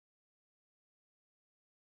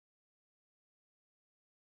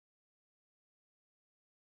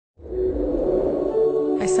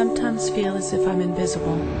sometimes feel as if I'm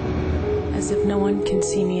invisible, as if no one can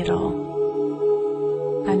see me at all.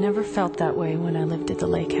 I never felt that way when I lived at the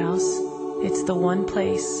lake house. It's the one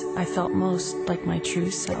place I felt most like my true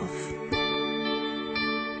self.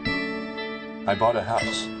 I bought a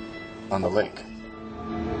house on the lake.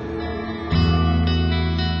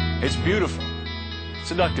 It's beautiful.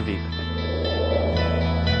 Seductive even.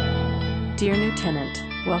 Dear new tenant,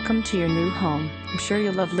 welcome to your new home. I'm sure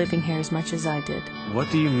you'll love living here as much as I did. What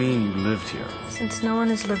do you mean you lived here? Since no one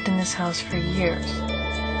has lived in this house for years.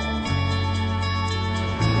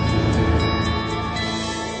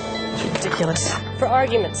 Ridiculous. For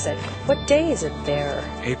argument's sake, what day is it there?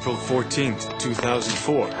 April 14th,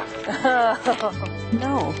 2004.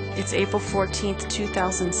 No, it's April 14th,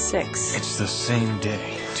 2006. It's the same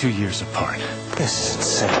day, 2 years apart. This is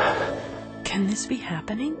insane. Can this be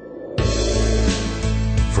happening?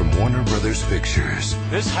 From Warner Brothers Pictures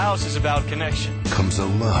This house is about connection. comes a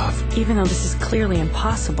love Even though this is clearly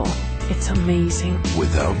impossible, it's amazing.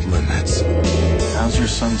 without limits How's your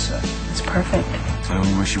sunset? It's perfect. I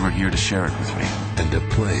only wish you were here to share it with me. and a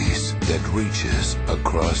place that reaches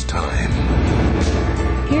across time.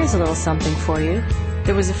 Here's a little something for you.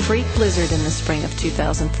 There was a freak blizzard in the spring of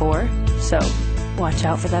 2004, so watch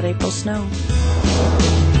out for that April snow.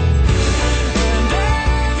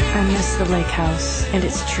 I miss the lake house and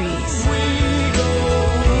its trees.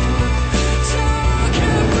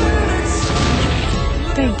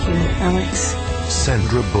 Thank you, Alex.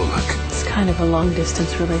 Sandra Bullock, It's kind of a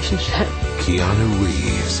long-distance relationship. Keanu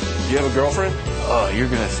Reeves, You have a girlfriend? Oh, you're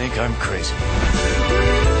gonna think I'm crazy.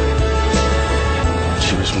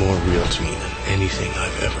 She was more real to me than anything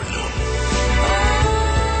I've ever known.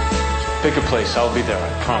 Pick a place, I'll be there,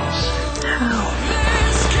 I promise. How?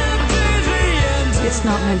 It's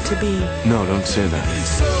not meant to be. No, don't say that.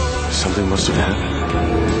 Something must have happened.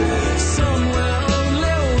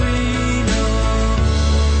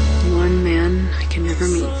 One man I can never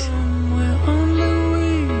meet.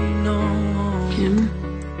 Him,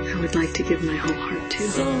 I would like to give my whole heart to.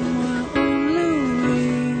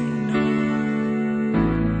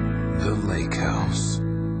 The Lake House.